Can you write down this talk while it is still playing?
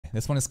isekai.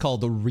 This one is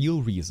called The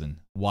Real Reason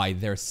Why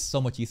There's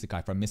So Much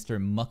Isekai from Mr.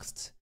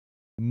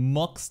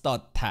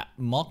 Muxedotask.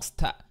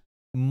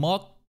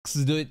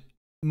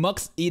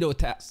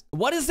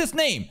 What is this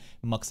name?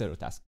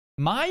 Muxedotask.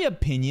 My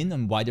opinion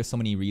on why there's so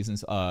many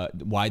reasons,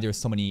 why there's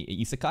so many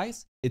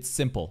isekais, it's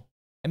simple.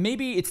 And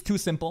maybe it's too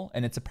simple,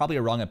 and it's probably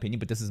a wrong opinion,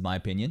 but this is my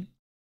opinion.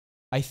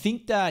 I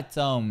think that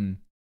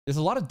there's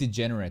a lot of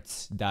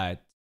degenerates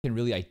that can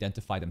really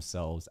identify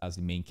themselves as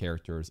the main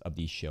characters of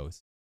these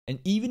shows. And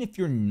even if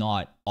you're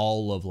not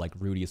all of like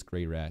Rudeus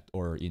Grey Rat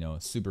or, you know,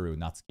 Subaru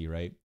Natsuki,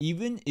 right?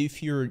 Even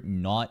if you're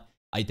not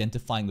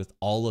identifying with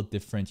all of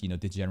different, you know,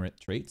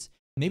 degenerate traits,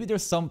 maybe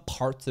there's some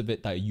parts of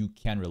it that you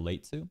can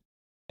relate to.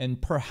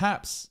 And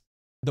perhaps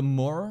the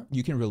more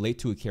you can relate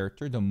to a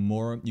character, the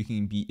more you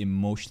can be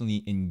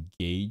emotionally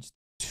engaged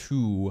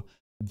to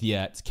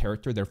that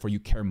character. Therefore, you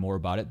care more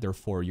about it.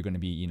 Therefore, you're going to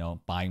be, you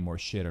know, buying more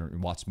shit or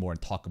watch more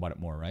and talk about it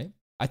more, right?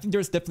 I think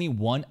there's definitely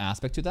one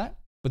aspect to that,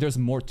 but there's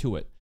more to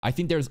it. I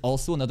think there's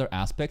also another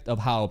aspect of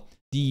how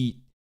the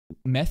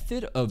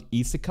method of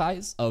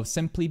isekais, of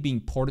simply being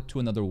ported to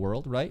another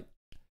world, right?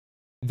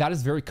 That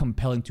is very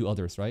compelling to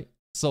others, right?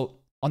 So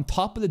on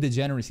top of the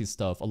degeneracy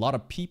stuff, a lot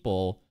of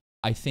people,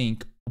 I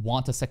think,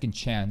 want a second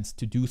chance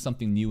to do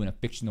something new in a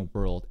fictional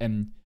world.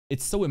 And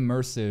it's so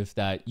immersive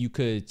that you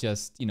could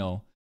just, you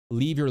know,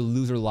 leave your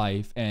loser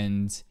life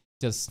and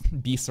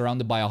just be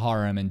surrounded by a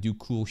harem and do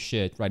cool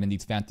shit, right, in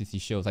these fantasy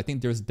shows. I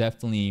think there's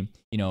definitely,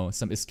 you know,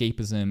 some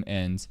escapism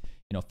and,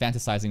 you know,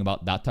 fantasizing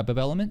about that type of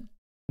element.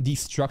 The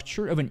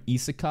structure of an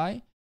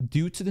isekai,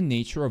 due to the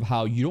nature of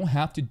how you don't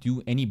have to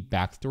do any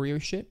backstory or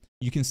shit,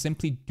 you can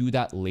simply do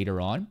that later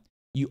on.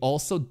 You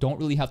also don't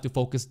really have to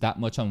focus that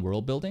much on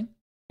world building.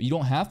 You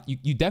don't have,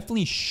 you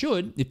definitely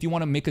should if you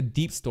want to make a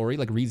deep story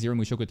like ReZero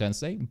Mushoku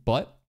Tensei,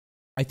 but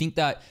I think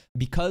that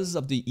because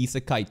of the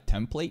isekai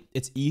template,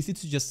 it's easy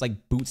to just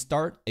like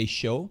bootstart a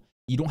show.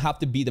 You don't have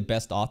to be the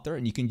best author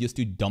and you can just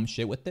do dumb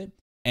shit with it.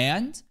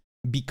 And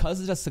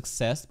because of the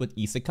success with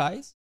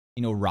isekais,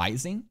 you know,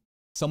 rising,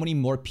 so many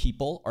more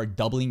people are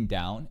doubling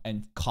down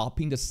and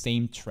copying the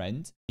same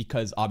trend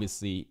because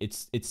obviously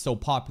it's so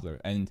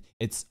popular and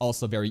it's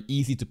also very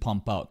easy to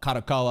pump out.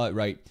 Karakawa,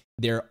 right?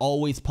 They're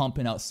always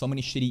pumping out so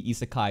many shitty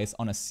isekais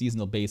on a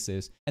seasonal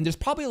basis. And there's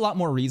probably a lot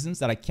more reasons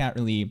that I can't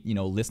really, you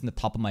know, list on the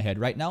top of my head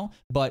right now.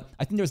 But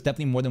I think there's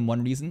definitely more than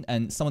one reason.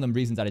 And some of the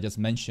reasons that I just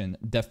mentioned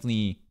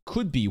definitely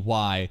could be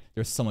why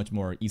there's so much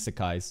more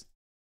isekais.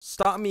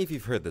 Stop me if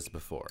you've heard this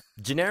before.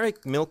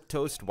 Generic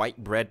milquetoast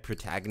white bread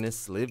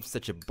protagonist lives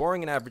such a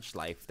boring and average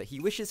life that he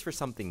wishes for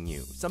something new,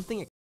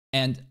 something.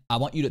 And I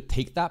want you to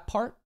take that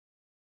part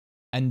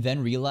and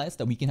then realize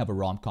that we can have a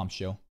rom-com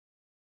show,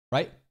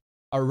 right?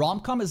 A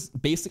rom-com is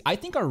basic. I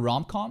think a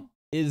rom-com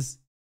is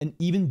an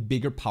even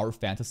bigger power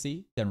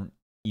fantasy than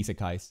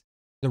isekais.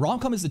 The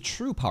rom-com is a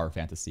true power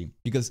fantasy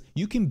because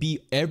you can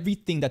be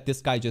everything that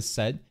this guy just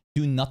said,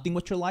 do nothing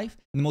with your life,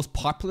 and the most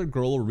popular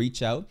girl will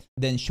reach out,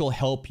 then she'll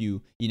help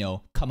you, you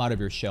know, come out of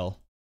your shell.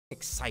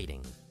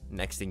 Exciting.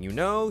 Next thing you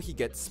know, he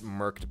gets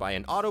murked by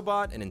an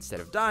Autobot, and instead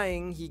of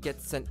dying, he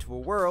gets sent to a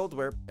world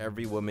where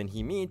every woman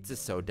he meets is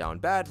so down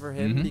bad for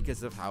him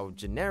because of how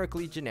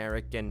generically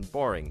generic and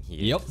boring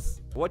he is.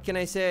 What can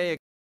I say?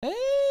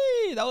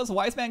 Hey, that was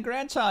Wise Man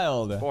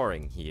Grandchild.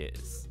 Boring he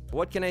is.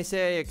 What can I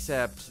say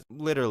except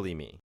literally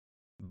me?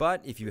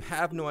 But if you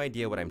have no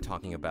idea what I'm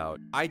talking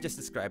about, I just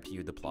described to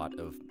you the plot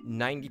of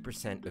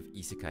 90% of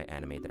isekai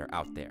anime that are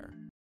out there.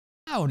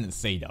 I wouldn't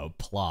say the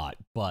plot,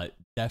 but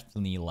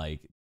definitely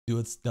like,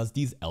 does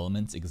these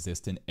elements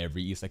exist in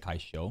every isekai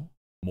show?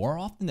 More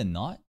often than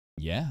not,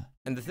 yeah.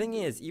 And the thing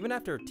is, even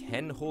after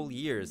 10 whole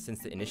years since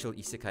the initial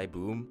isekai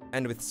boom,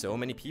 and with so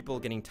many people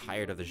getting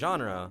tired of the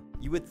genre,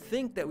 you would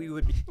think that we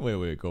would be—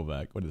 Wait, go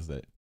back. What is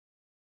it?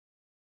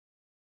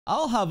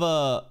 I'll have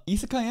a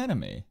isekai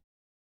anime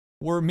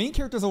where main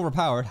character's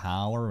overpowered.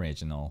 How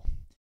original.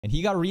 And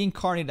he got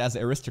reincarnated as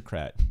an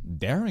aristocrat.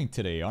 Daring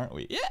today, aren't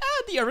we? Yeah,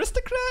 the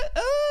aristocrat?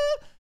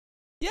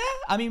 Yeah,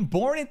 I mean,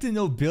 born into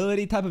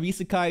nobility type of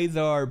isekais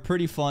are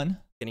pretty fun.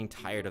 Getting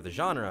tired of the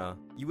genre,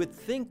 you would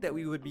think that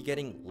we would be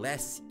getting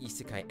less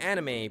isekai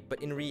anime,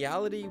 but in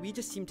reality, we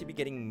just seem to be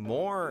getting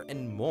more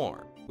and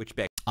more, which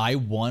begs— I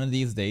one of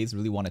these days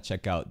really want to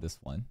check out this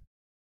one.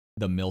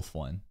 The MILF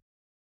one.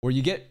 Where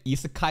you get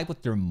isekai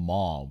with your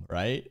mom,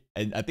 right?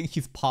 And I think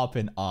she's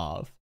popping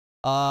off.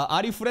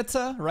 Ari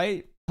Fureta,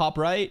 right? Top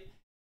right.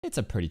 It's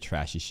a pretty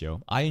trashy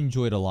show. I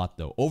enjoy it a lot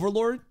though.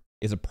 Overlord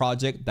is a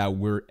project that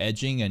we're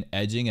edging and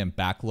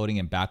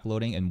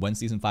backloading. And when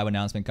season 5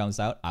 announcement comes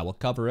out, I will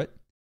cover it.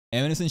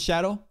 Eminence in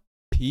Shadow,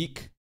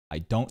 peak. I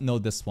don't know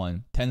this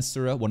one.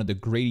 Tensura, one of the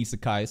great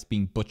isekais,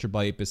 being butchered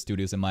by Apis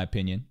Studios in my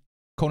opinion.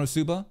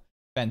 Konosuba,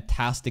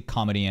 fantastic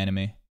comedy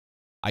anime.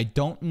 I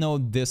don't know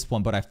this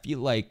one, but I feel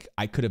like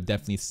I could have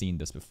definitely seen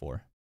this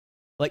before.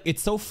 Like,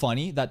 it's so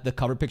funny that the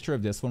cover picture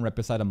of this one right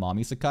beside a mom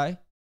isekai,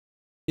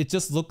 it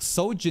just looks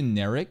so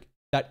generic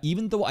that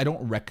even though I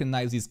don't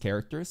recognize these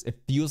characters,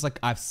 it feels like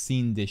I've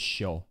seen this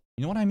show.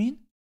 You know what I mean?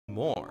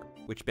 More,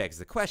 which begs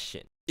the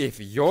question. If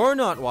you're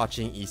not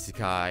watching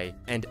Isekai,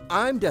 and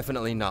I'm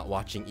definitely not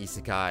watching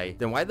Isekai,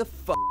 then why the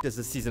fuck does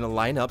the seasonal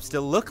lineup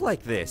still look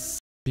like this?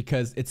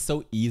 Because it's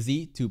so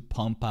easy to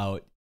pump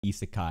out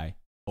Isekai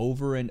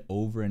over and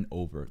over and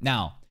over.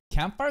 Now,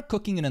 Campfire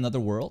Cooking in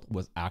Another World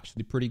was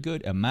actually pretty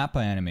good. A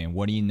Mappa anime,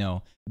 what do you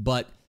know?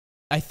 But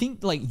I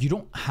think like you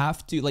don't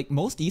have to, like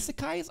most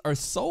Isekais are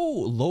so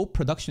low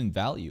production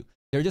value.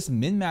 They're just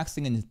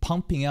min-maxing and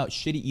pumping out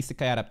shitty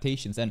isekai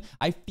adaptations. And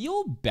I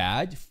feel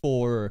bad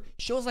for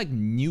shows like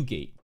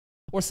Newgate.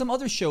 Or some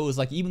other shows,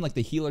 like even like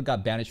The Healer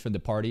got banished from the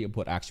party,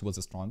 but actually was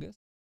the strongest.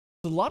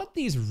 A lot of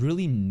these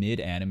really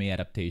mid-anime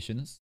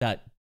adaptations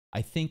that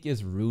I think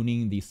is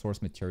ruining the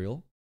source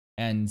material.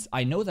 And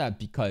I know that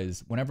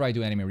because whenever I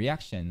do anime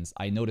reactions,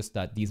 I notice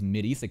that these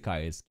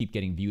mid-isekais keep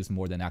getting views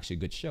more than actually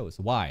good shows.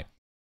 Why?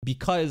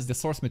 Because the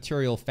source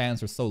material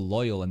fans are so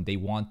loyal and they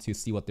want to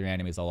see what their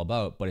anime is all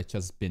about, but it's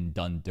just been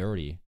done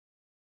dirty.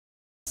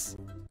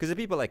 Because of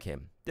people like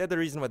him, they're the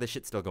reason why this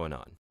shit's still going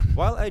on.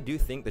 While I do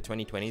think the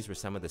 2020s were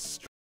some of the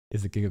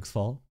Is it Giguk's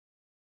fault?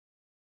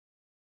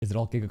 Is it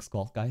all Giguk's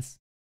fault, guys?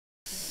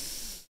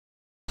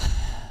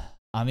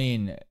 I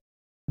mean,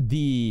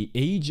 the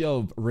age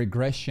of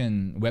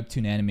regression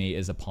webtoon anime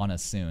is upon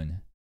us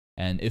soon.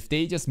 And if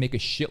they just make a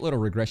shitload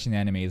of regression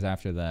animes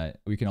after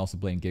that, we can also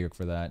blame Giguk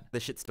for that.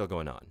 This shit's still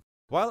going on.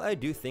 While I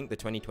do think the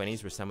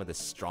 2020s were some of the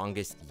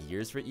strongest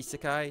years for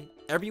Isekai,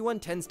 everyone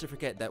tends to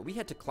forget that we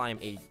had to climb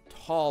a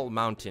tall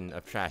mountain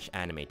of trash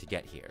anime to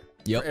get here.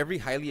 Yep. For every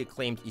highly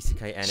acclaimed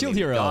Isekai anime Shield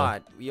we Hero.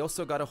 got, we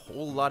also got a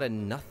whole lot of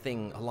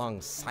nothing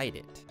alongside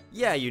it.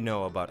 Yeah, you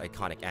know about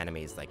iconic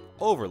animes like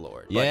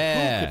Overlord, but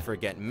who could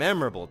forget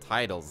memorable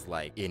titles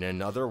like In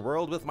Another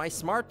World with My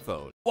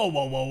Smartphone?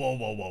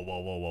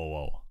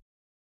 Whoa.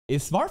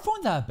 Is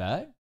Smartphone that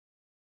bad?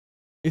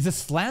 Is the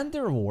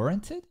slander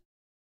warranted?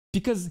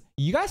 Because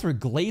you guys were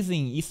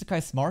glazing Isekai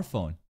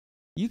Smartphone.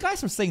 You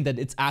guys were saying that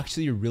it's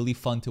actually really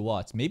fun to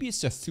watch. Maybe it's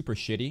just super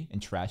shitty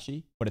and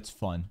trashy, but it's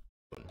fun.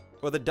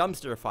 Or the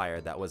dumpster fire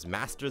that was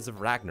Masters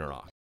of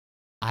Ragnarok.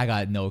 I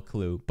got no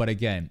clue. But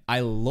again,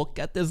 I look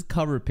at this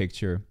cover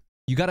picture.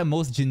 You got a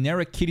most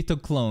generic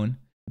Kirito clone,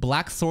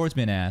 black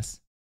swordsman ass.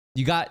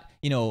 You got,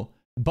 you know,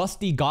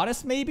 busty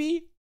goddess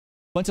maybe?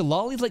 Bunch of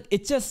lollies. Like,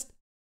 it just...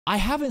 I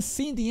haven't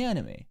seen the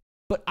anime,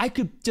 but I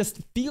could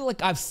just feel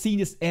like I've seen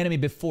this anime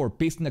before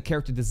based on the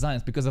character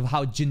designs because of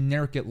how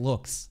generic it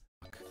looks.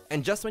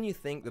 And just when you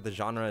think that the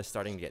genre is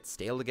starting to get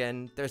stale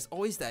again, there's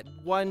always that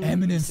one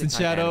Eminence in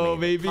Shadow,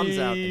 baby, that comes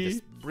out and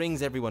just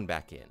brings everyone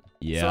back in.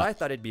 Yeah. So I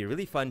thought it'd be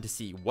really fun to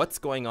see what's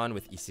going on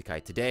with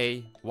Isekai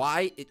today,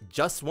 why it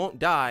just won't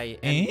die,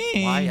 and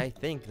why I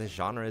think the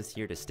genre is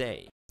here to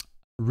stay.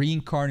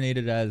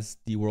 Reincarnated as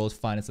the world's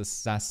finest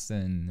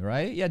assassin,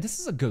 right? Yeah, this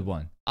is a good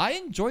one. I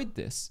enjoyed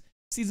this.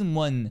 Season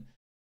 1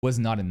 was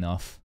not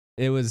enough.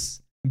 It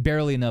was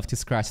barely enough to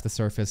scratch the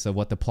surface of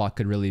what the plot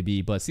could really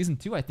be, but Season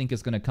 2 I think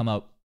is going to come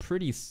out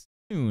pretty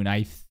soon,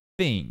 I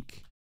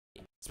think.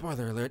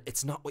 Spoiler alert,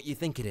 it's not what you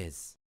think it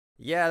is.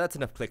 Yeah, that's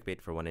enough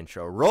clickbait for one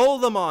intro. Roll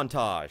the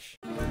montage!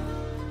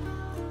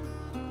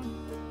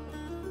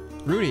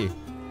 Rudy.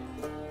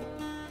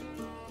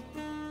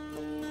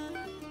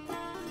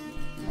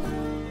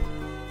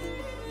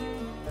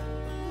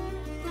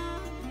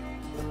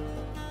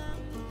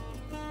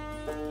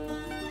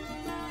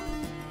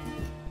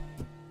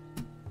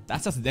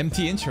 That's just an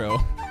empty intro.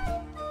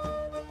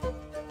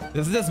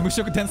 This is this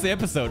Mushoku Tensei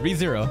episode,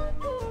 ReZero.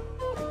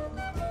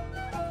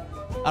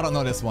 I don't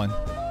know this one.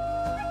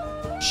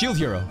 Shield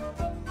Hero.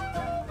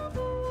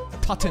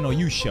 Tate no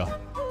Yusha.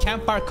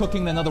 Campfire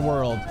Cooking in Another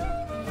World.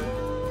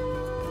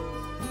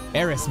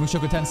 Eris,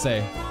 Mushoku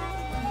Tensei.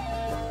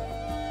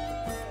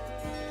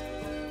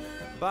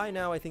 By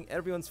now, I think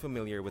everyone's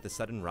familiar with the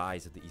sudden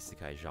rise of the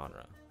isekai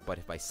genre. But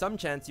if by some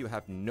chance you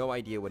have no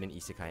idea what an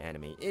isekai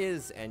anime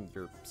is, and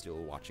you're still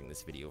watching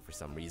this video for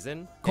some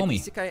reason, an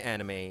isekai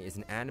anime is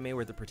an anime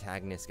where the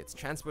protagonist gets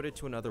transported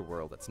to another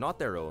world that's not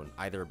their own,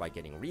 either by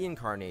getting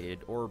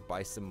reincarnated or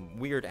by some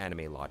weird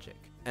anime logic.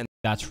 And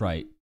that's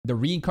right. The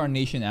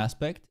reincarnation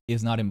aspect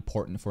is not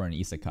important for an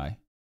isekai.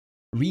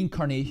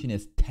 Reincarnation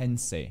is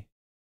tensei.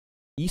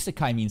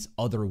 Isekai means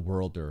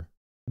otherworlder.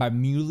 By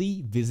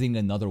merely visiting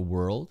another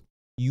world,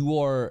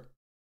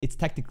 it's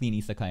technically an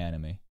isekai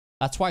anime.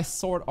 That's why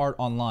Sword Art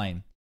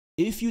Online,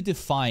 if you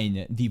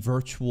define the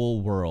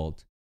virtual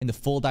world in the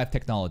full dive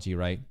technology,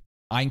 right?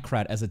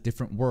 Aincrad as a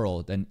different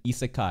world than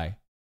isekai,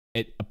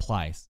 it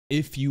applies.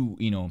 If you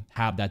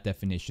have that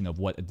definition of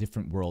what a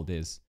different world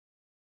is.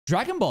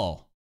 Dragon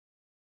Ball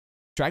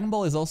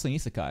is also an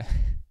isekai.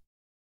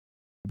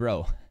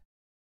 Bro,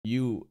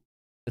 the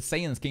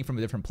Saiyans came from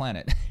a different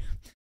planet.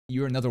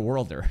 You're another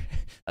worlder.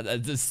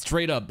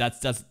 Straight up,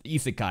 that's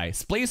isekai.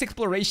 Space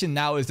exploration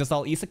now is just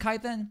all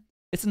isekai then?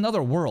 It's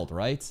another world,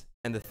 right?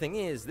 And the thing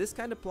is, this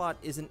kind of plot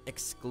isn't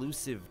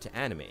exclusive to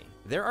anime.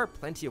 There are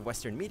plenty of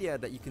Western media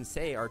that you can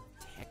say are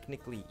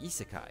technically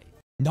isekai.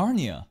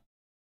 Narnia.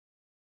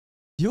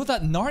 Yo,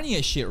 that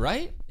Narnia shit,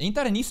 right? Ain't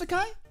that an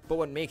isekai? But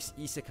what makes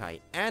isekai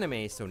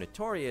anime so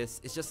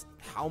notorious is just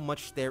how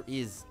much there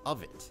is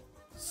of it.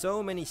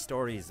 So many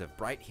stories of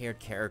bright-haired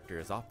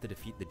characters off to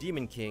defeat the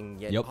Demon King,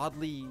 yet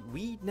oddly,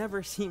 we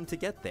never seem to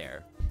get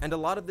there. And a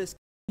lot of this...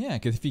 Yeah,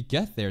 because if you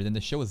get there, then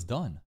the show is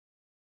done.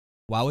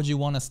 Why would you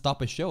want to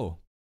stop a show?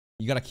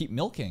 You gotta keep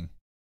milking.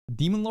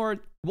 Demon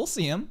Lord, we'll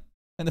see him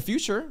in the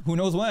future. Who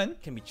knows when?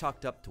 Can be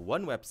chalked up to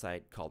one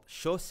website called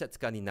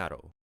Shousetsuka ni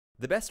Naro.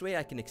 The best way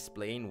I can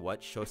explain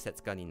what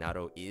Shousetsuka ni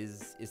Naro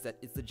is that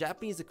it's the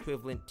Japanese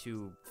equivalent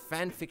to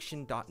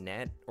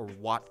fanfiction.net or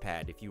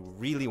Wattpad if you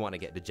really want to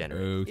get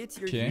degenerate. Okay. It's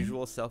your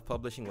usual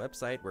self-publishing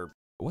website where...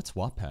 What's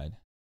Wattpad?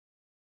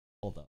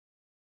 Hold up.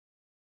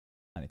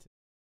 I need to...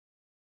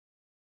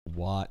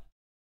 Wattpad.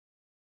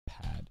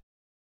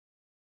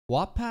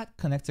 Wattpad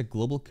connects a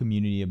global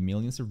community of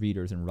millions of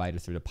readers and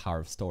writers through the power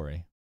of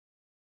story.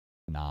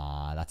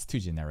 Nah, that's too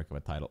generic of a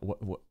title.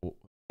 What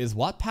is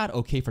Wattpad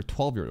okay for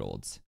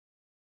 12-year-olds?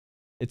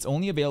 It's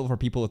only available for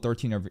people of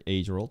 13 of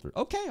age or older.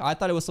 Okay, I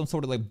thought it was some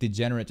sort of like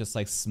degenerate, just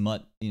like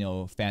smut, you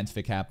know,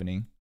 fanfic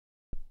happening.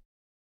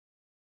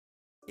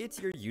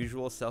 It's your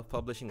usual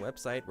self-publishing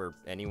website where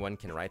anyone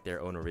can write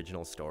their own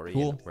original story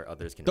Cool. and where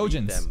others can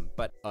Dojins. read them.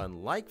 But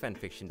unlike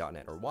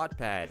fanfiction.net or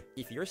Wattpad,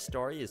 if your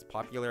story is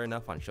popular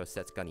enough on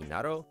Shousetsuka ni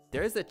Naro,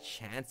 there is a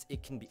chance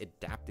it can be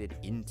adapted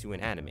into an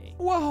anime.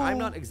 Whoa. I'm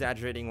not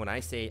exaggerating when I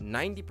say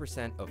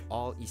 90% of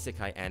all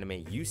isekai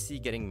anime you see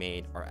getting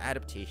made are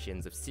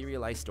adaptations of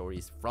serialized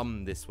stories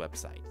from this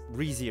website.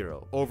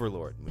 ReZero,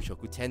 Overlord,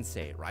 Mushoku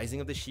Tensei, Rising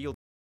of the Shield.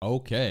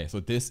 Okay, so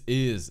this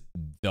is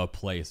the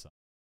place.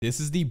 This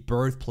is the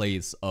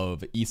birthplace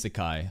of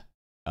isekai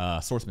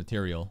source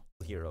material.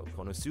 Hero,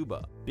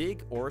 Konosuba.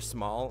 Big or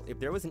small,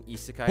 if there was an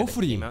isekai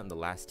Hopefully. that came out in the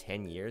last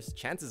 10 years,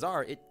 chances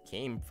are it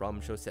came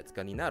from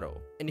Shousetsuka ni Naro.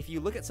 And if you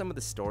look at some of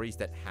the stories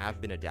that have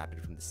been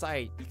adapted from the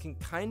site, you can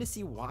kind of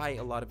see why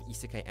a lot of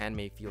isekai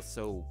anime feels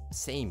so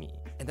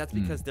samey. And that's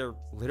because they're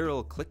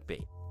literal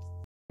clickbait.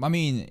 I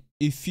mean,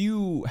 if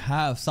you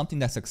have something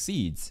that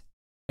succeeds,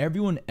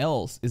 everyone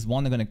else is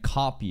going to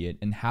copy it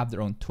and have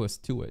their own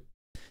twist to it.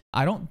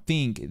 I don't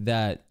think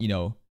that, you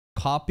know,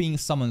 copying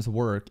someone's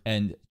work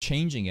and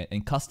changing it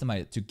and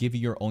customize it to give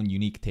you your own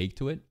unique take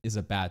to it is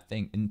a bad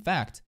thing. In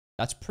fact,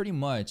 that's pretty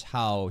much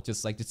how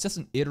it's just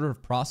an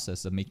iterative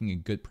process of making a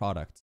good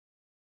product.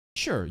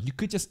 Sure, you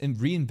could just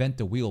reinvent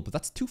the wheel, but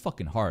that's too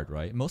fucking hard,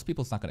 right? Most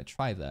people's not going to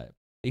try that.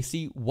 They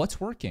see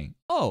what's working.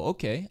 Oh,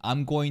 okay,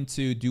 I'm going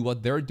to do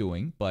what they're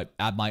doing, but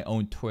add my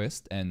own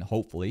twist, and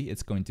hopefully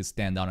it's going to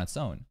stand on its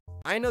own.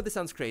 I know this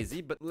sounds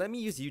crazy, but let me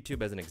use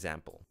YouTube as an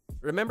example.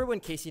 Remember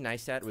when Casey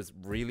Neistat was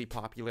really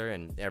popular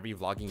and every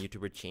vlogging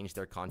YouTuber changed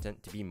their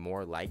content to be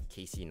more like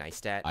Casey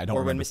Neistat? I don't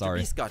Or when remember, Mr. sorry.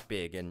 Beast got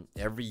big and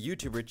every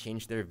YouTuber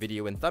changed their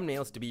video and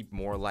thumbnails to be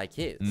more like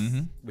his?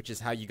 Which is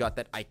how you got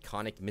that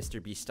iconic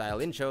Mr. Beast style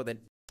intro that...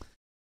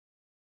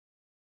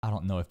 I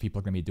don't know if people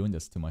are going to be doing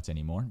this too much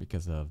anymore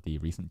because of the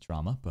recent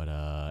drama,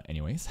 but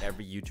anyways.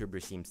 every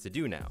YouTuber seems to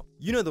do now.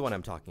 You know the one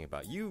I'm talking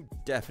about. You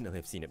definitely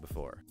have seen it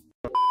before.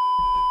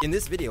 In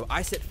this video,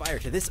 I set fire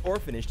to this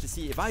orphanage to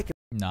see if I could...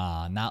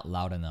 Nah, not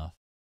loud enough.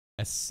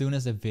 As soon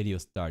as the video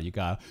starts, you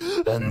got,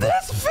 in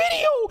this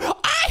video,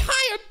 I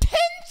hired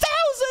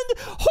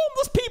 10,000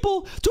 homeless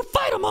people to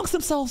fight amongst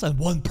themselves, and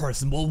one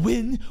person will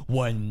win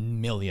 $1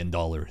 million.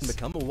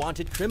 become a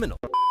wanted criminal.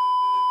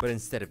 But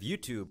instead of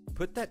YouTube,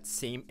 put that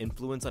same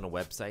influence on a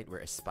website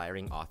where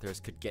aspiring authors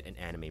could get an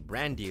anime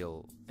brand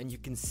deal, and you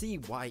can see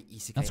why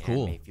isekai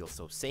anime feels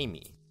so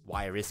samey.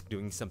 Why risk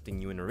doing something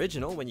new and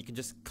original when you can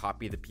just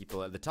copy the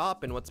people at the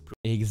top and what's...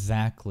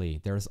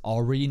 Exactly. There's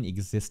already an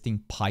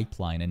existing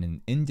pipeline and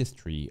an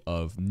industry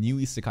of new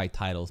isekai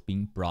titles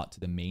being brought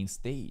to the main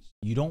stage.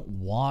 You don't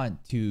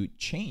want to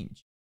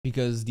change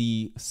because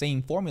the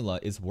same formula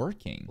is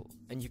working.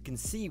 And you can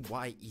see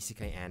why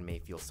isekai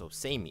anime feels so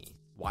samey.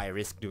 Why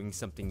risk doing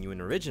something new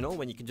and original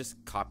when you can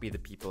just copy the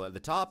people at the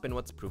top and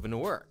what's proven to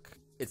work?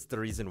 It's the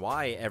reason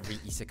why every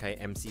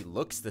isekai MC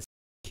looks the same.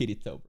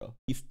 Kirito, bro.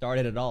 He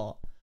started it all.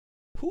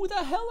 Who the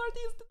hell are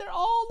these? They're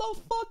all the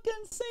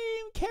fucking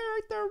same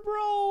character,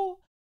 bro.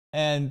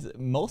 And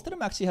most of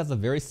them actually has a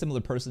very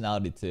similar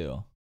personality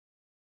too.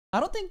 I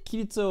don't think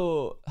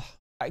Kirito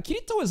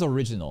is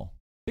original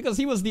because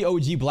he was the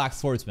OG black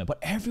swordsman, but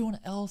everyone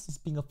else is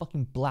being a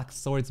fucking black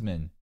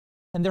swordsman.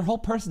 And their whole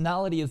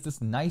personality is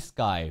this nice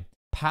guy,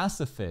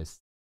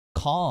 pacifist,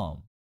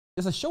 calm.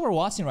 There's a show we're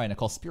watching right now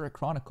called Spirit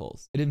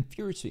Chronicles. It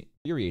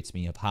infuriates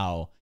me of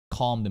how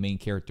calm the main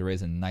character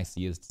is and nice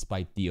he is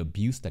despite the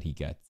abuse that he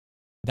gets.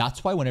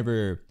 That's why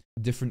whenever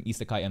different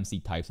isekai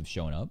MC types have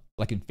shown up,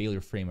 like in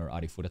Failure Frame or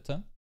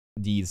Arifureta,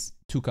 these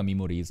Tuka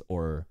Mimoris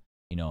or,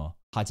 you know,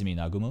 Hajime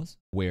Nagumos,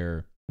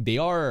 where they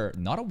are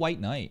not a white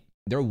knight.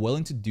 They're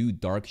willing to do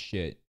dark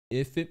shit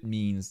if it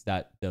means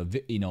that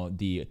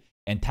the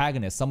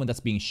antagonist, someone that's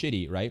being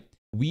shitty, right?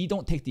 We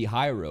don't take the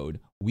high road.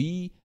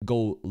 We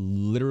go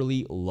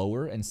literally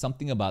lower, and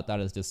something about that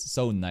is just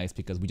so nice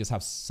because we just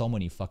have so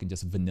many fucking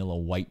just vanilla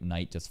white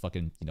knight, just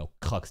fucking, you know,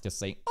 cucks just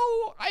saying,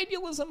 oh,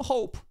 idealism,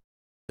 hope.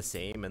 The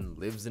same and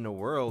lives in a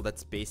world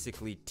that's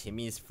basically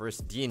Timmy's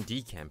first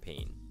D&D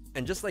campaign.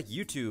 And just like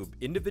YouTube,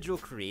 individual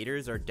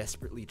creators are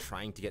desperately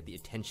trying to get the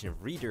attention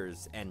of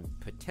readers and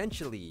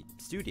potentially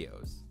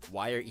studios.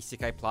 Why are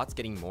isekai plots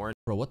getting more?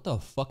 Bro, what the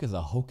fuck is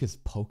a Hocus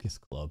Pocus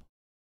club?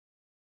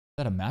 Is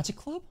that a magic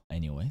club?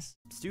 Anyways.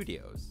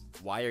 Studios.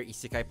 Why are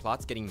isekai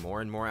plots getting more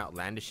and more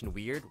outlandish and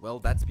weird? Well,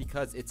 that's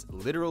because it's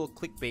literal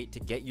clickbait to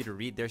get you to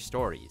read their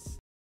stories.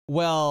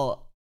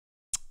 Well,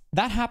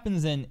 that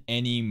happens in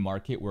any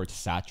market where it's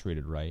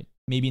saturated, right?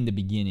 Maybe in the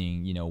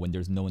beginning, you know, when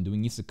there's no one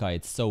doing isekai,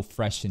 it's so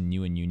fresh and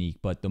new and unique.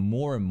 But the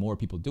more and more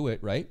people do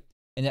it, right?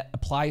 And it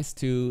applies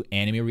to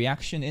anime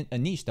reaction in a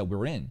niche that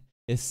we're in.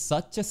 It's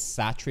such a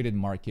saturated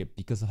market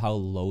because of how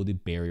low the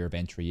barrier of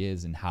entry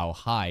is and how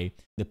high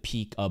the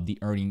peak of the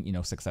earning, you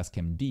know, success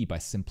can be by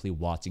simply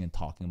watching and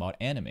talking about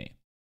anime.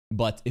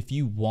 But if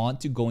you want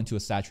to go into a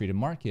saturated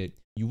market,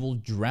 you will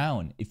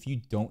drown if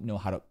you don't know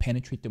how to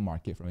penetrate the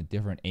market from a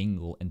different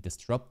angle and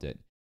disrupt it.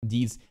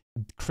 These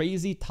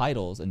crazy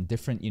titles and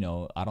different, you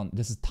know,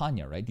 this is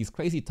Tanya, right? These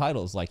crazy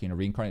titles like, you know,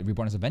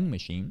 Reborn as a Vending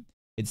Machine.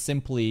 It's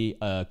simply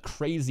a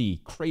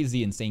crazy,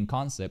 insane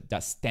concept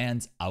that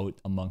stands out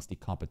amongst the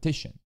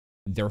competition.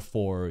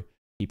 Therefore,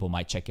 people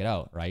might check it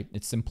out, right?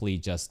 It's simply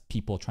just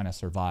people trying to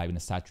survive in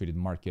a saturated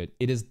market.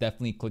 It is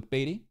definitely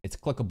clickbaity. It's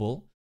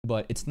clickable,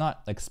 but it's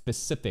not like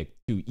specific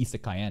to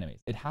isekai animes.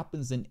 It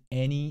happens in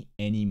any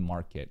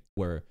market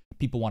where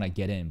people want to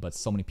get in, but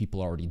so many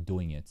people are already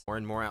doing it. More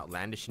and more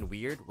outlandish and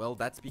weird? Well,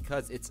 that's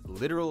because it's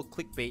literal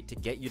clickbait to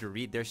get you to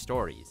read their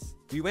stories.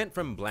 We went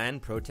from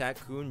bland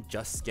Protagoon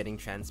just getting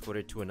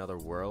transported to another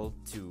world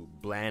to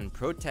bland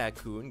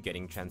Protagoon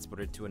getting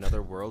transported to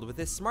another world with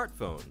his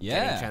smartphone.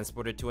 Yeah. Getting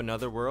transported to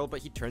another world,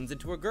 but he turns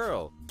into a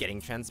girl.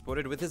 Getting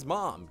transported with his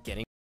mom.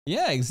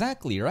 Yeah,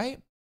 exactly,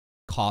 right?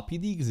 Copy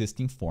the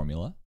existing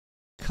formula,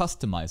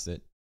 customize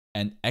it,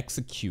 and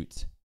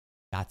execute.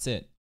 That's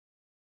it.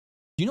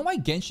 Do you know why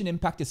Genshin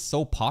Impact is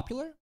so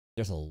popular?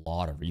 There's a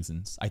lot of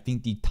reasons. I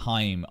think the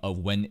time of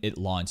when it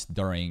launched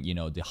during, you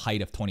know, the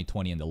height of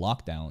 2020 and the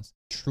lockdowns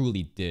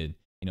truly did,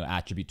 you know,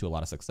 attribute to a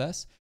lot of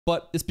success.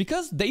 But it's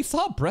because they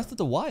saw Breath of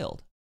the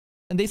Wild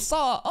and they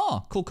saw,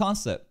 oh, cool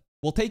concept.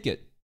 We'll take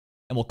it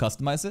and we'll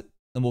customize it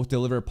and we'll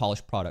deliver a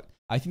polished product.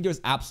 I think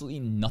there's absolutely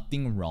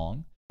nothing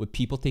wrong with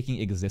people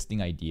taking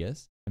existing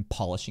ideas and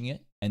polishing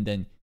it and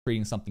then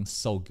creating something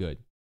so good.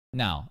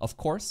 Now, of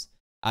course,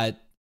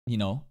 you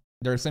know,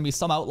 there's going to be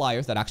some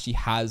outliers that actually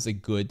has a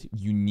good,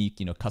 unique,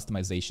 you know,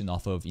 customization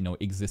off of, you know,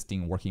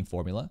 existing working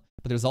formula.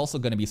 But there's also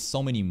going to be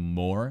so many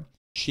more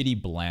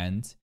shitty,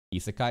 bland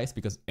isekais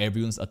because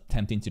everyone's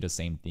attempting to do the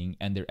same thing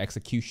and their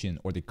execution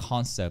or the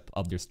concept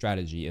of their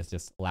strategy is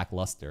just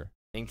lackluster.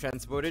 Getting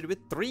transported with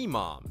 3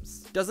 moms.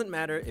 Doesn't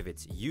matter if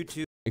it's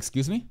YouTube.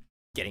 Excuse me?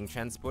 Getting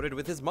transported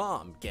with his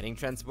mom. Getting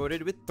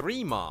transported with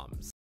 3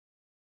 moms.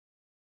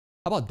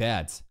 How about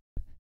dads?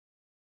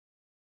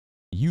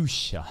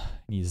 Yusha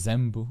ni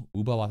zenbu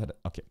ubawata.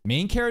 Okay,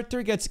 main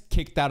character gets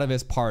kicked out of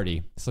his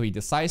party, so he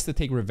decides to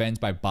take revenge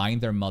by buying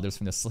their mothers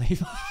from the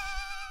slave.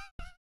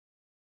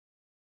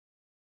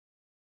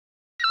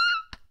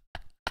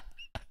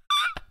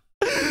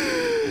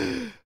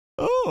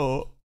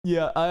 Oh,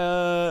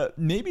 yeah.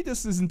 Maybe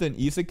this isn't an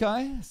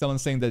isekai.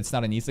 Someone's saying that it's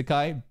not an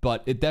isekai,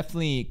 but it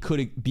definitely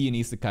could be an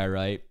isekai,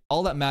 right?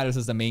 All that matters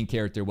is the main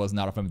character was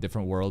not from a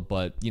different world,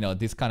 but you know,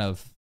 this kind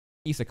of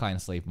isekai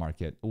and slave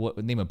market.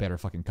 Name a better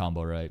fucking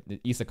combo, right?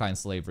 Isekai and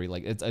slavery,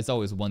 like it's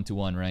always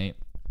 1-to-1, right?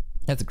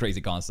 That's a crazy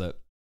concept.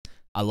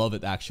 I love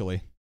it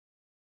actually.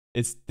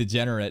 It's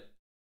degenerate.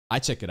 I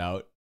check it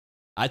out.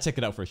 I check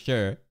it out for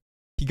sure.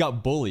 He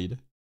got bullied,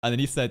 and then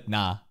he said,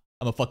 "Nah,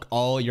 I'm gonna fuck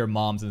all your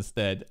moms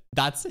instead."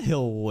 That's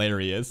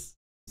hilarious.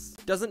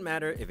 Doesn't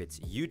matter if it's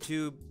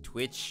YouTube,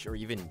 Twitch, or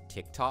even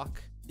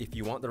TikTok. If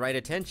you want the right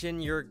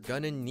attention, you're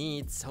gonna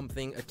need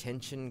something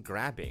attention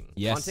grabbing.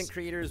 Yes. Content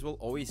creators will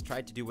always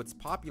try to do what's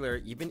popular,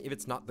 even if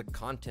it's not the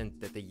content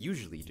that they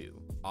usually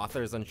do.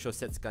 Authors on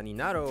Shosetsuka ni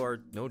Naro are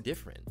no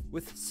different.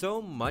 With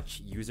so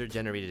much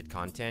user-generated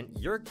content,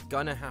 you're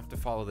gonna have to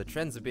follow the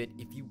trends a bit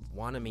if you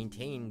want to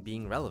maintain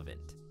being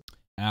relevant.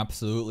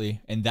 Absolutely.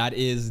 And that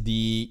is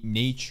the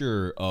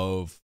nature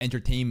of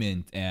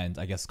entertainment and,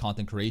 I guess,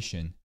 content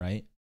creation,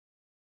 right?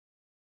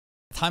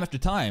 Time after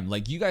time,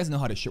 like, you guys know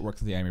how this shit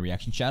works with the anime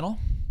reaction channel.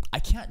 I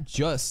can't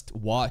just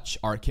watch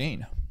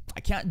Arcane.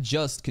 I can't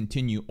just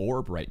continue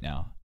Orb right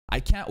now. I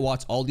can't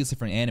watch all these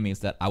different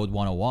animes that I would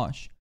want to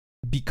watch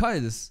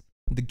because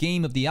the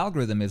game of the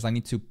algorithm is I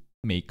need to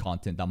make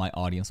content that my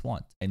audience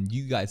want, and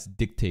you guys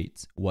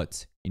dictate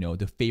what, you know,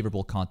 the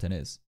favorable content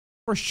is.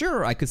 For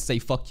sure, I could say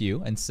fuck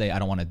you and say I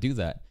don't want to do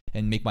that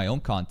and make my own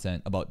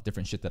content about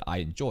different shit that I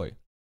enjoy.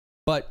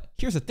 But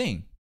here's the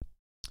thing.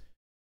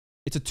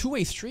 It's a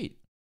two-way street.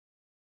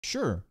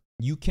 Sure,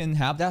 you can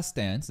have that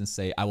stance and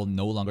say, I will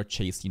no longer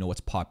chase, you know, what's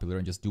popular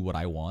and just do what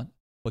I want.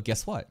 But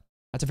guess what?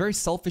 That's a very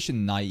selfish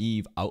and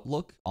naive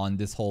outlook on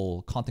this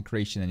whole content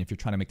creation. And if you're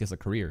trying to make this a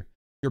career,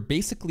 you're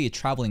basically a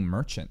traveling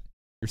merchant.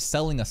 You're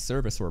selling a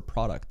service or a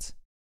product.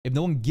 If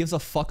no one gives a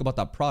fuck about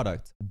that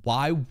product,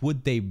 why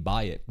would they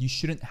buy it? You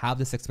shouldn't have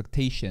this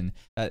expectation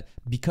that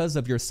because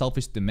of your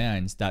selfish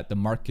demands that the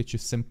market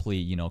should simply,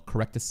 you know,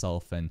 correct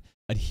itself and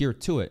adhere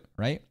to it,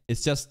 right?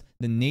 It's just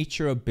the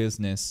nature of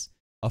business.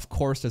 Of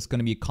course, there's going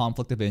to be a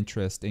conflict of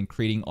interest in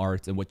creating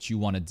art and what you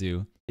want to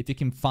do. If you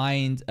can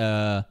find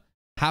a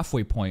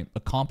halfway point,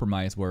 a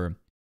compromise where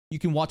you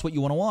can watch what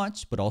you want to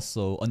watch, but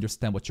also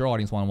understand what your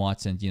audience want to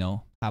watch and, you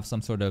know, have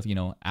some sort of, you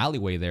know,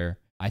 alleyway there,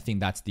 I think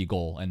that's the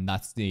goal. And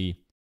that's the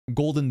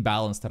golden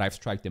balance that I've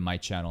struck in my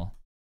channel.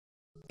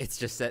 It's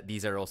just that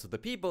these are also the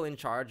people in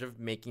charge of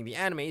making the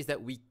animes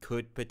that we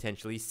could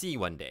potentially see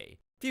one day.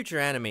 Future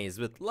animes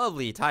with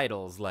lovely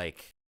titles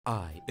like,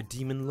 I, a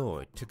demon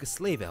lord, took a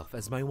slave elf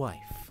as my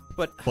wife.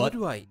 But how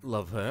do I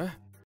love her?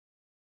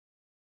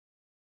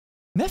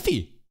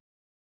 Neffy!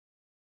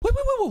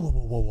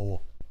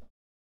 Whoa.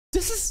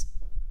 This is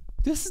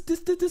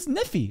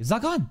Neffy,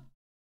 Zagan.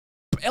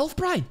 Elf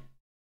Bride.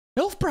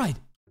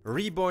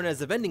 Reborn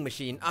as a vending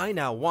machine, I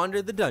now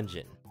wander the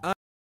dungeon.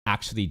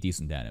 Actually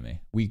decent anime.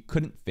 We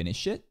couldn't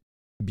finish it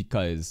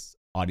because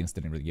audience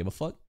didn't really give a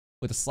fuck.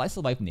 But the slice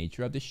of life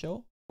nature of this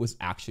show was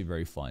actually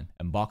very fun.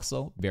 And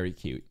Boxo, very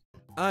cute.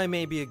 I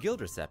may be a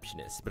guild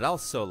receptionist, but I'll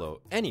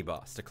solo any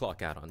boss to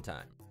clock out on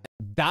time.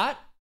 That,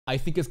 I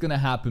think, is gonna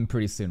happen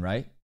pretty soon,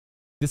 right?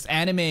 This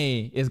anime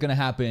is gonna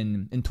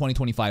happen in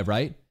 2025,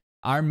 right?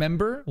 I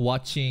remember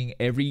watching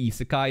every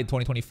Isekai in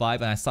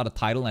 2025 and I saw the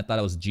title and I thought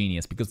it was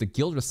genius because the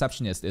guild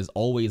receptionist is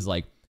always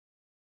like,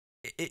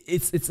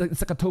 it's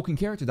like a token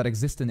character that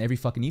exists in every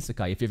fucking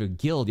Isekai. If you have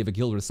a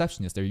guild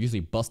receptionist, they're usually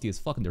busty as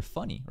fuck and they're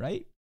funny,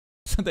 right?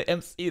 So the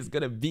MC is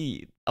gonna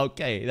be,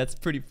 okay, that's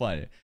pretty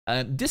fun.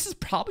 This is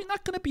probably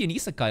not gonna be an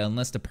Isekai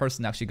unless the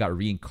person actually got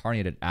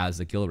reincarnated as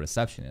a guild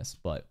receptionist,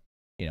 but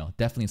you know,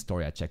 definitely a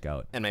story I'd check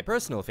out. And my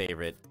personal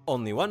favorite,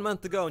 only 1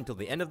 month ago until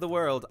the end of the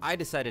world, I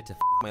decided to f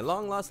my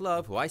long-lost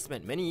love who I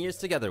spent many years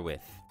together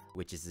with.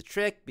 Which is a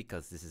trick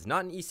because this is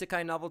not an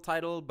Isekai novel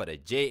title, but a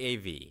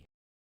JAV.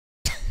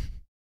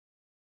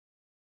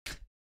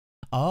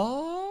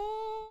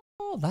 Oh,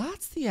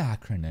 that's the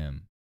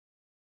acronym.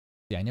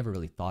 Yeah, I never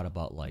really thought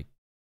about like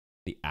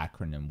the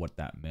acronym, what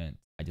that meant.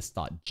 I just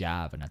thought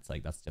JAV and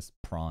that's just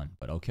prawn,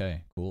 but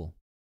okay, cool.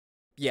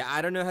 Yeah,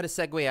 I don't know how to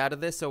segue out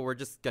of this, so we're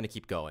just gonna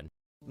keep going.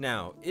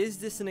 Now, is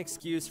this an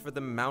excuse for the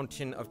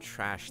mountain of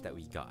trash that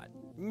we got?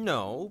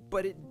 No,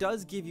 but it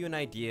does give you an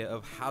idea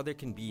of how there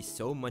can be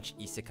so much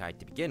isekai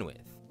to begin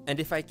with. And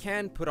if I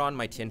can put on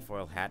my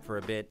tinfoil hat for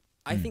a bit,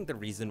 I think the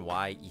reason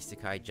why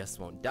isekai just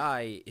won't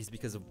die is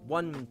because of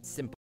one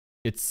simple...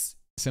 It's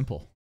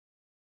simple.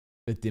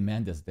 The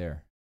demand is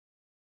there.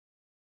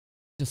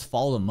 Just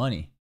follow the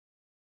money.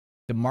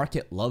 The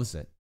market loves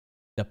it.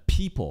 The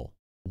people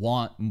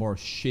want more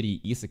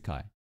shitty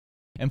isekai.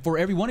 And for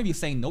every one of you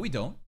saying, no we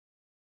don't,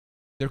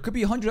 there could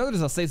be 100 others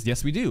that says,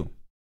 yes we do.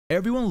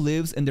 Everyone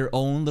lives in their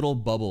own little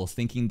bubbles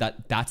thinking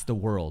that that's the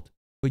world.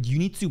 But you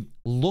need to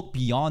look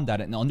beyond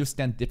that and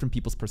understand different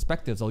people's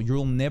perspectives or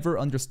you'll never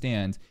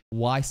understand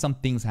why some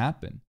things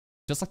happen.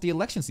 Just like the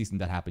election season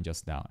that happened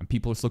just now. And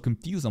people are so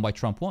confused on why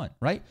Trump won,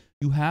 right?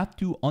 You have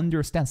to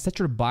understand, set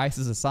your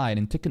biases aside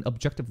and take an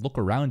objective look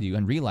around you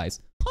and realize,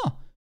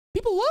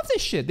 people love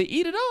this shit. They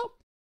eat it up.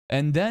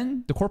 And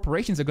then the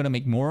corporations are going to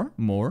make more.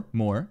 And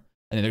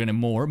then they're going to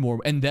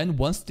more. And then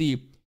once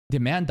the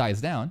demand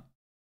dies down,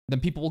 then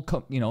people will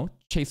come,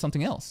 chase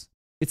something else.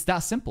 It's that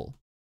simple.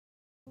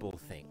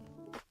 Thing.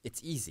 It's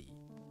easy.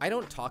 I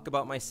don't talk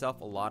about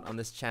myself a lot on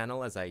this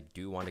channel as I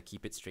do want to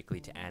keep it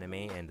strictly to anime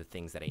and the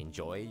things that I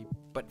enjoy.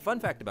 But fun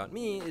fact about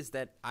me is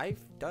that I've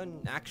done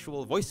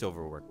actual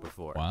voiceover work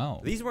before.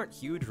 Wow. These weren't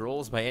huge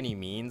roles by any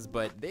means,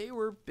 but they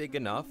were big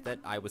enough that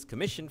I was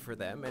commissioned for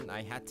them and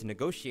I had to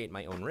negotiate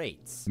my own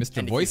rates.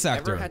 Mr. Voice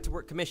Actor. If you've ever had to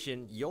work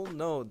commission, you'll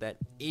know that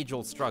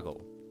age-old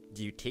struggle.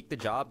 Do you take the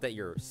job that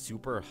you're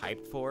super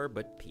hyped for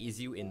but pays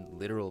you in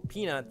literal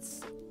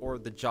peanuts, or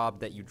the job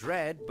that you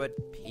dread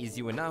but pays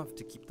you enough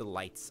to keep the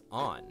lights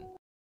on?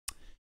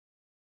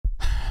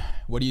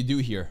 What do you do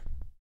here?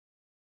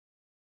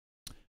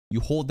 You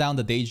hold down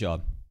the day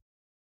job.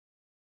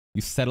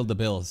 You settle the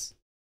bills.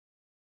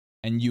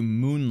 And you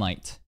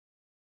moonlight.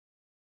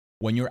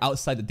 When you're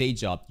outside the day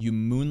job, you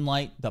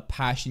moonlight the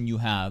passion you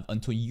have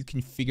until you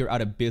can figure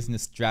out a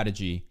business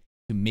strategy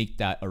to make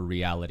that a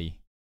reality.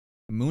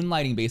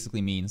 Moonlighting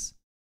basically means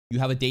you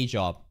have a day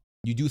job,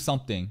 you do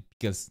something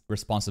because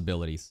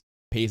responsibilities,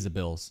 pays the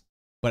bills.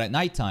 But at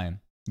nighttime,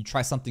 you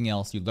try something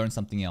else, you learn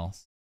something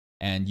else,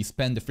 and you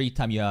spend the free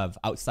time you have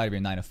outside of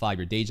your 9 to 5,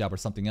 your day job or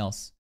something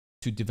else,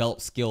 to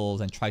develop skills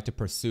and try to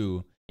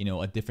pursue,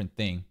 a different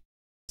thing.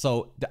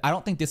 So I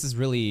don't think this is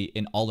really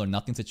an all or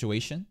nothing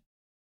situation.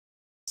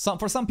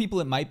 For some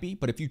people it might be,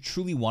 but if you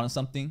truly want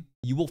something,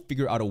 you will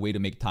figure out a way to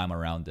make time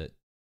around it.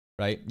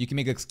 Right? You can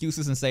make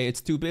excuses and say,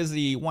 it's too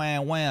busy,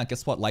 wah.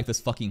 Guess what? Life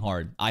is fucking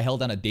hard. I held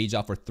down a day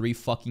job for 3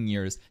 fucking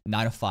years,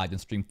 9 to 5, and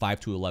streamed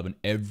 5 to 11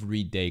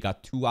 every day.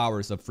 Got 2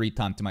 hours of free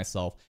time to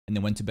myself, and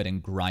then went to bed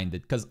and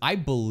grinded. Because I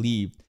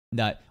believed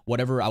that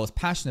whatever I was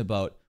passionate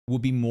about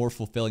would be more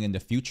fulfilling in the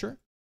future.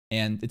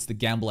 and it's the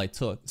gamble I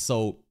took.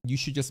 So you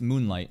should just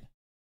moonlight.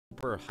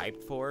 Super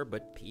hyped for,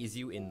 but pays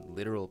you in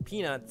literal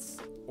peanuts,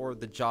 or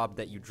the job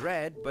that you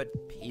dread, but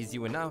pays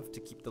you enough to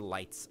keep the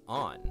lights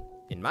on.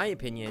 In my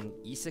opinion,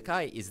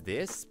 Isekai is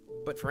this,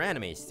 but for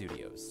anime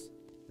studios.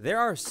 There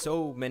are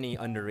so many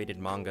underrated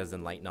mangas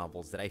and light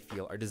novels that I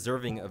feel are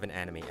deserving of an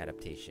anime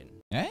adaptation.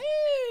 Hey,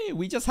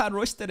 we just had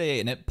Rush today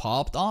and it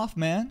popped off,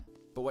 man.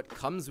 But what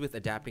comes with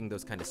adapting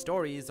those kind of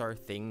stories are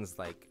things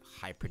like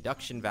high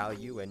production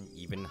value and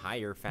even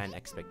higher fan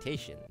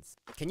expectations.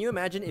 Can you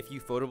imagine if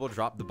Ufotable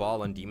dropped the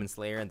ball on Demon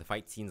Slayer and the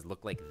fight scenes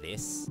look like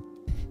this?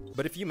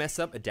 But if you mess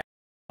up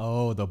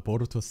Oh, the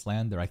Boruto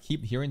slander. I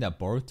keep hearing that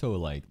Boruto,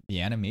 like,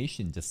 the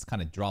animation just kind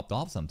of dropped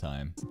off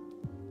sometimes.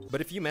 But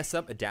if you mess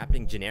up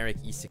adapting generic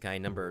Isekai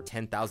number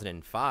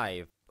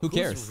 10,005, who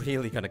cares? Who's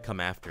really gonna come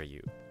after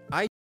you?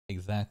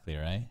 Exactly,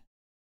 right?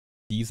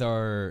 These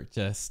are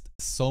just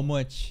so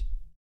much...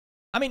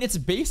 I mean, it's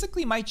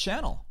basically my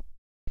channel.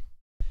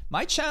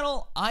 My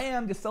channel, I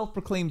am the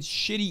self-proclaimed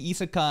shitty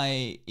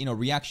isekai,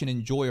 reaction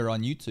enjoyer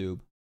on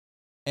YouTube.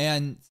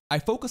 And I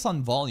focus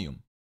on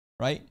volume,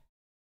 right?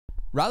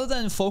 Rather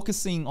than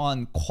focusing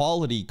on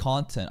quality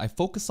content, I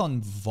focus on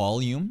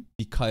volume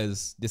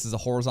because this is a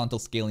horizontal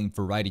scaling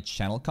variety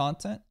channel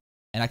content.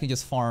 And I can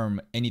just farm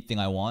anything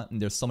I want.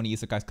 And there's so many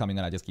isekais coming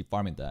in, I just keep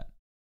farming that.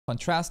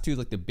 Contrast to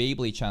like the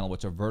Beyblade channel,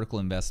 which are vertical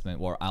investment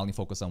where I only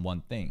focus on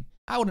one thing.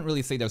 I wouldn't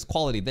really say there's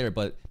quality there,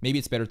 but maybe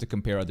it's better to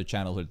compare other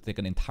channels who take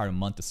an entire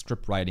month of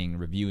script writing,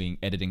 reviewing,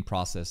 editing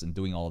process, and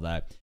doing all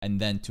that, and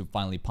then to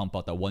finally pump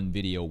out that one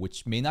video,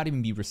 which may not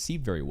even be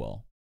received very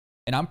well.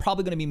 And I'm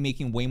probably going to be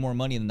making way more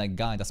money than that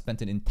guy that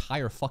spent an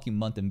entire fucking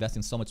month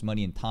investing so much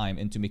money and time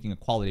into making a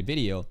quality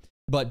video.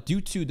 But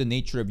due to the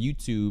nature of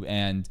YouTube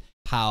and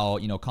how,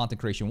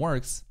 content creation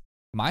works,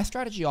 my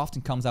strategy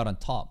often comes out on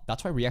top.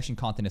 That's why reaction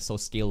content is so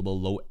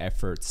scalable, low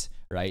effort,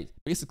 right?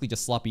 Basically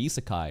just sloppy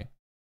isekai.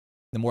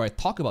 The more I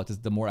talk about this,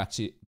 the more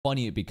actually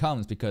funny it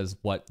becomes because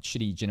what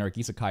shitty generic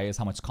isekai is,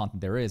 how much content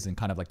there is, and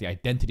kind of like the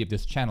identity of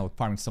this channel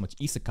farming so much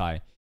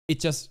isekai. It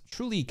just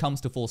truly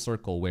comes to full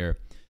circle where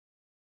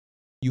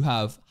you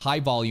have high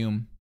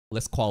volume,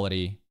 less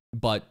quality,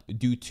 but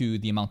due to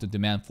the amount of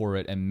demand for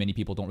it and many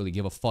people don't really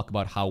give a fuck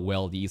about how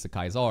well the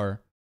isekais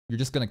are, you're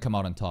just gonna come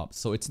out on top.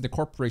 So it's in the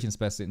corporation's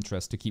best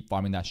interest to keep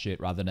farming that shit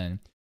rather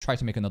than try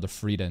to make another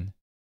Frieden.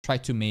 Try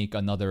to make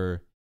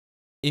another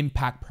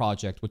impact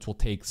project, which will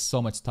take so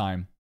much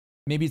time.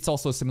 Maybe it's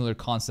also a similar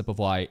concept of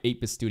why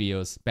 8-Bit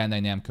Studios, Bandai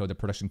Namco, the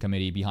production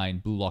committee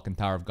behind Blue Lock and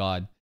Tower of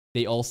God,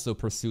 they also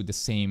pursued the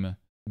same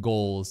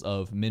goals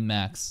of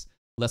min-max,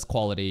 less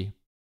quality,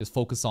 just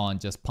focus on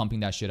just pumping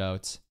that shit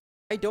out.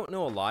 I don't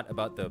know a lot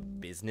about the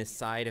business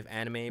side of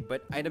anime,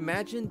 but I'd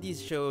imagine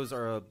these shows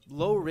are a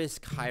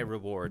low-risk,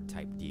 high-reward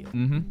type deal.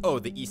 Oh,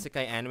 the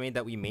isekai anime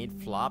that we made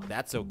flop?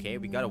 That's okay.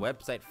 We got a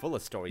website full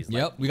of stories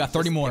like Yep, we got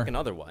 30 more. Pick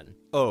another one.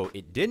 Oh,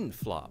 it didn't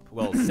flop.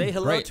 Well, say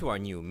hello to our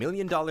new $1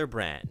 million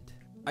brand.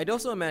 I'd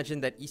also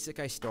imagine that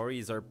isekai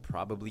stories are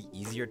probably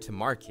easier to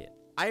market.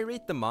 I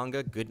rate the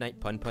manga Goodnight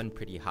Pun Pun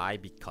pretty high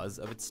because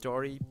of its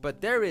story, but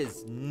there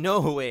is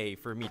no way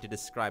for me to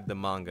describe the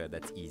manga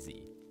that's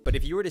easy. But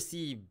if you were to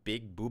see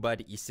big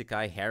boobad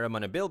isekai harem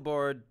on a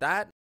billboard,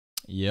 that...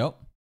 Yep.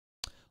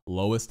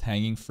 Lowest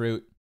hanging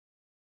fruit.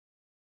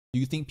 Do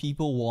you think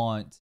people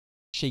want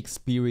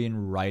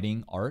Shakespearean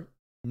writing art?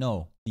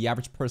 No. The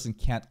average person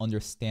can't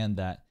understand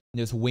that. And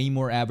there's way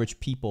more average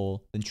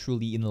people than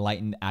truly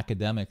enlightened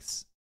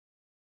academics.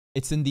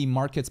 It's in the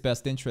market's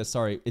best interest,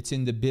 it's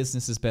in the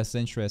business's best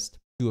interest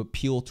to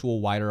appeal to a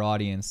wider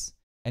audience.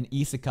 And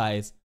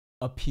isekais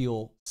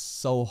appeal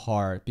so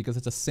hard because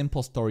it's a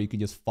simple story you can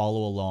just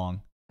follow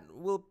along.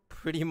 Will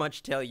pretty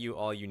much tell you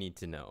all you need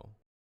to know.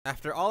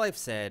 After all I've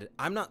said,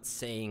 I'm not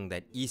saying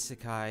that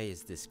isekai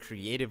is this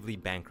creatively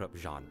bankrupt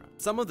genre.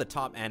 Some of the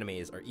top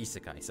animes are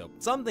isekai, so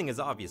something is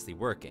obviously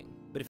working.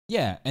 But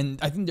yeah, and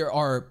I think there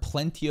are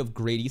plenty of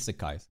great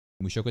isekais.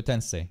 Mushoku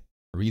Tensei,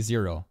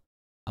 Re:Zero.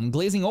 I'm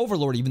glazing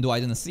Overlord even though I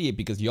didn't see it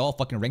because y'all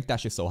fucking ranked that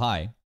shit so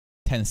high.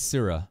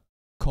 Tensura,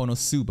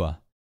 Konosuba,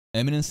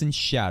 Eminence in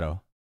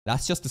Shadow.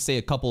 That's just to say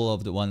a couple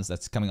of the ones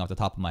that's coming off the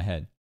top of my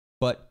head.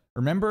 But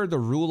remember the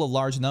rule of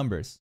large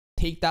numbers.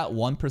 Take that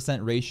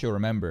 1% ratio,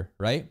 remember,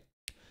 right?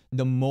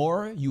 The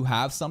more you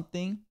have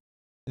something,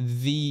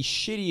 the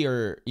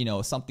shittier,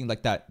 something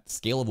like that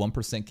scale of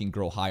 1% can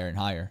grow higher and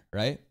higher,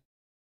 right?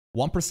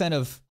 1%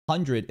 of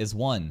 100 is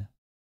 1.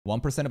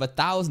 1% of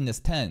 1,000 is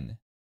 10.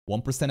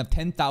 1% of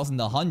 10,000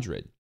 to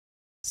 100.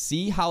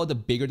 See how the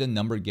bigger the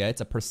number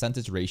gets, a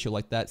percentage ratio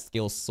like that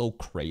scales so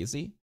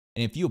crazy?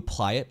 And if you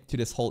apply it to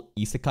this whole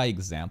isekai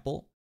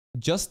example,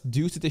 just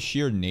due to the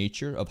sheer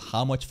nature of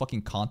how much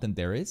fucking content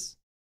there is,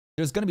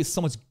 there's gonna be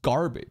so much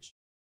garbage.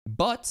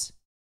 But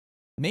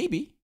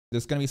maybe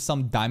there's gonna be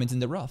some diamonds in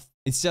the rough.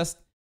 It's just,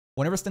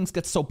 whenever things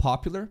get so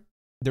popular,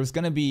 there's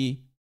gonna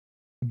be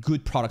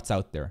good products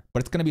out there.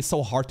 But it's gonna be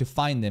so hard to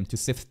find them, to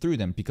sift through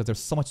them, because there's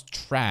so much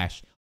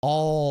trash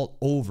all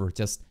over,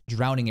 just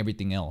drowning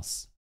everything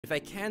else. If I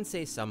can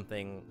say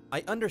something,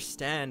 I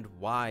understand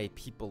why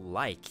people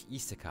like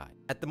isekai.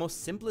 At the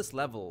most simplest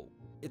level,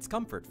 it's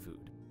comfort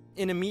food.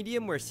 In a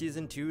medium where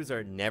season 2s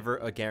are never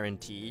a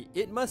guarantee,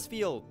 it must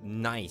feel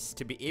nice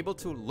to be able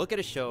to look at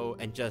a show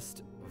and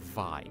just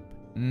vibe.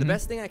 The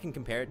best thing I can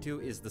compare it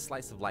to is the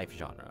slice of life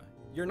genre.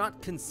 You're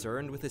not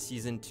concerned with a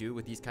season 2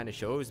 with these kind of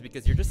shows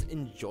because you're just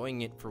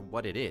enjoying it for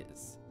what it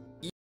is.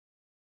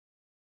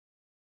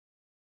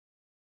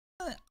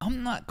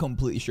 I'm not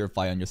completely sure if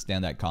I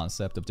understand that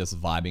concept of just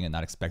vibing and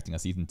not expecting a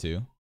season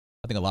 2.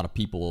 I think a lot of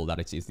people that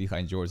it's Isekai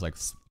enjoy is like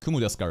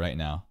Muxedotask right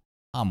now.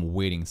 I'm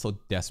waiting so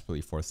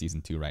desperately for a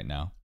season 2 right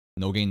now.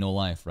 No Gain, No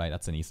Life, right?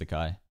 That's an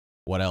Isekai.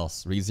 What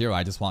else? ReZero,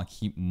 I just want to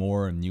keep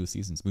more new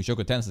seasons.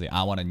 Mushoku Tensei,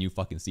 I want a new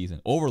fucking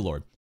season.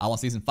 Overlord, I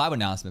want season 5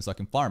 announcement so I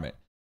can farm it.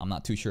 I'm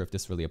not too sure if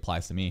this really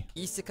applies to me.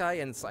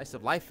 Isekai and slice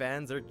of life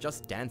fans are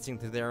just dancing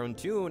to their own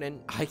tune,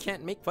 and I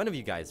can't make fun of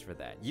you guys for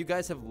that. You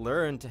guys have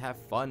learned to have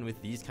fun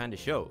with these kind of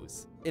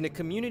shows. In a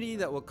community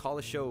that will call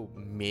a show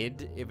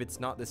mid if it's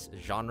not this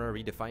genre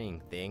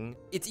redefining thing,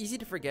 it's easy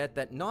to forget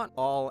that not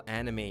all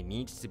anime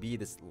needs to be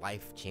this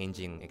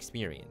life-changing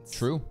experience.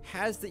 True.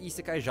 Has the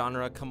isekai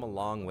genre come a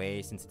long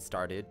way since it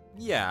started?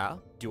 Yeah.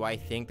 Do I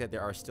think that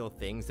there are still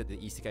things that the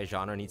isekai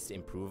genre needs to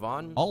improve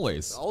on?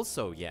 Always.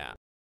 Also, yeah.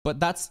 But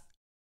that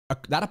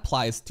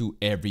applies to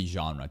every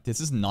genre.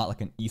 This is not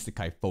like an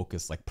isekai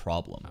focused like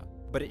problem.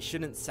 But it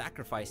shouldn't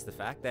sacrifice the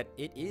fact that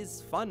it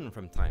is fun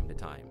from time to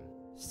time.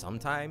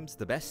 Sometimes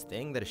the best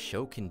thing that a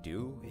show can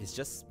do is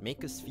just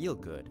make us feel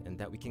good and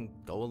that we can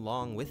go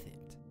along with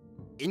it.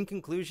 In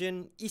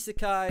conclusion,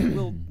 isekai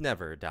will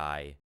never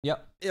die.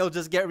 Yep. It'll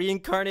just get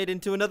reincarnated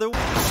into another one.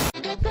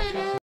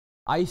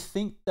 I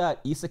think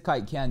that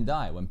isekai can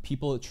die when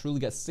people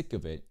truly get sick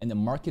of it and the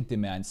market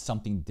demands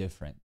something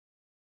different.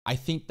 I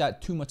think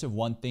that too much of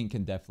one thing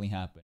can definitely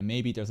happen.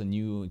 Maybe there's a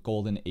new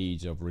golden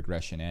age of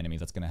regression animes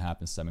that's going to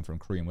happen stemming from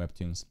Korean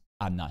webtoons.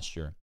 I'm not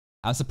sure.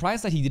 I'm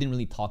surprised that he didn't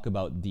really talk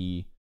about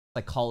the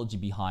psychology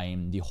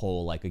behind the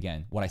whole, like,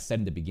 again, what I said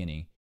in the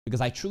beginning.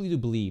 Because I truly do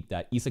believe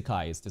that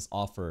isekais just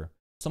offer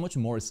so much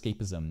more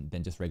escapism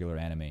than just regular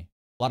anime. A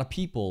lot of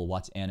people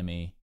watch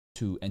anime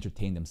to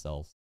entertain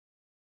themselves.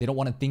 They don't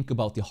want to think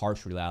about the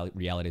harsh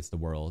realities of the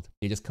world.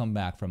 They just come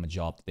back from a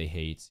job that they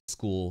hate,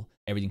 school,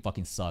 everything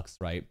fucking sucks,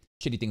 right?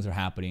 Shitty things are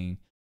happening.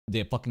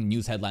 The fucking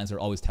news headlines are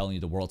always telling you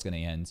the world's gonna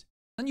end.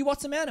 And you watch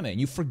some anime and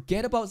you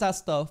forget about that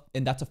stuff,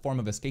 and that's a form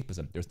of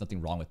escapism. There's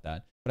nothing wrong with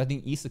that. But I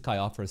think isekai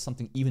offers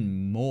something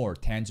even more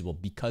tangible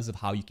because of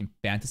how you can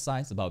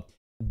fantasize about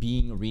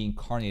being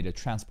reincarnated,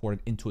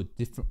 transported into a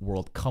different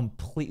world,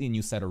 completely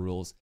new set of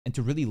rules, and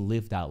to really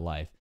live that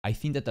life. I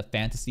think that the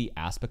fantasy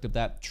aspect of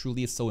that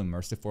truly is so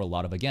immersive for a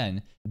lot of,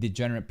 again,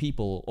 degenerate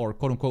people or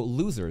quote-unquote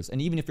losers. And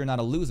even if you're not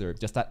a loser,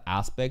 just that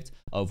aspect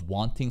of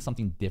wanting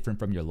something different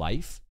from your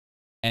life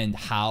and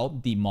how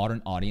the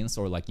modern audience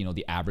or, like, you know,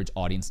 the average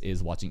audience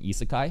is watching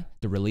isekai,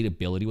 the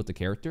relatability with the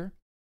character.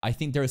 I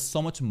think there is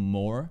so much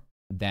more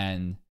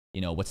than, you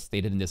know, what's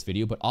stated in this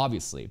video. But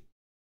obviously,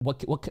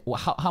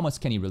 how much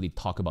can he really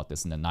talk about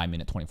this in a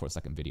 9-minute,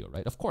 24-second video,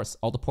 right? Of course,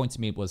 all the points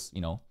he made was,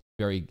 you know,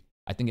 very...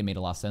 I think it made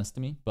a lot of sense to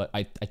me, but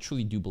I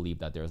truly do believe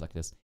that there's like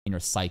this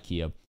inner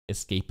psyche of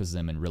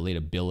escapism and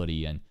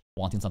relatability and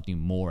wanting something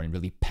more and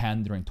really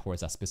pandering towards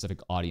that specific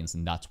audience,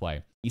 and that's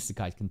why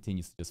isekai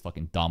continues to just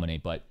fucking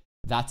dominate. But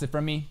that's it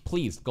from me.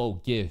 Please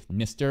go give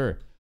Mr.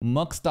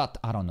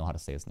 I don't know how to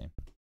say his name.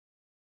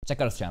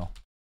 Check out his channel.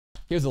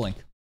 Here's the link.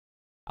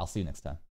 I'll see you next time.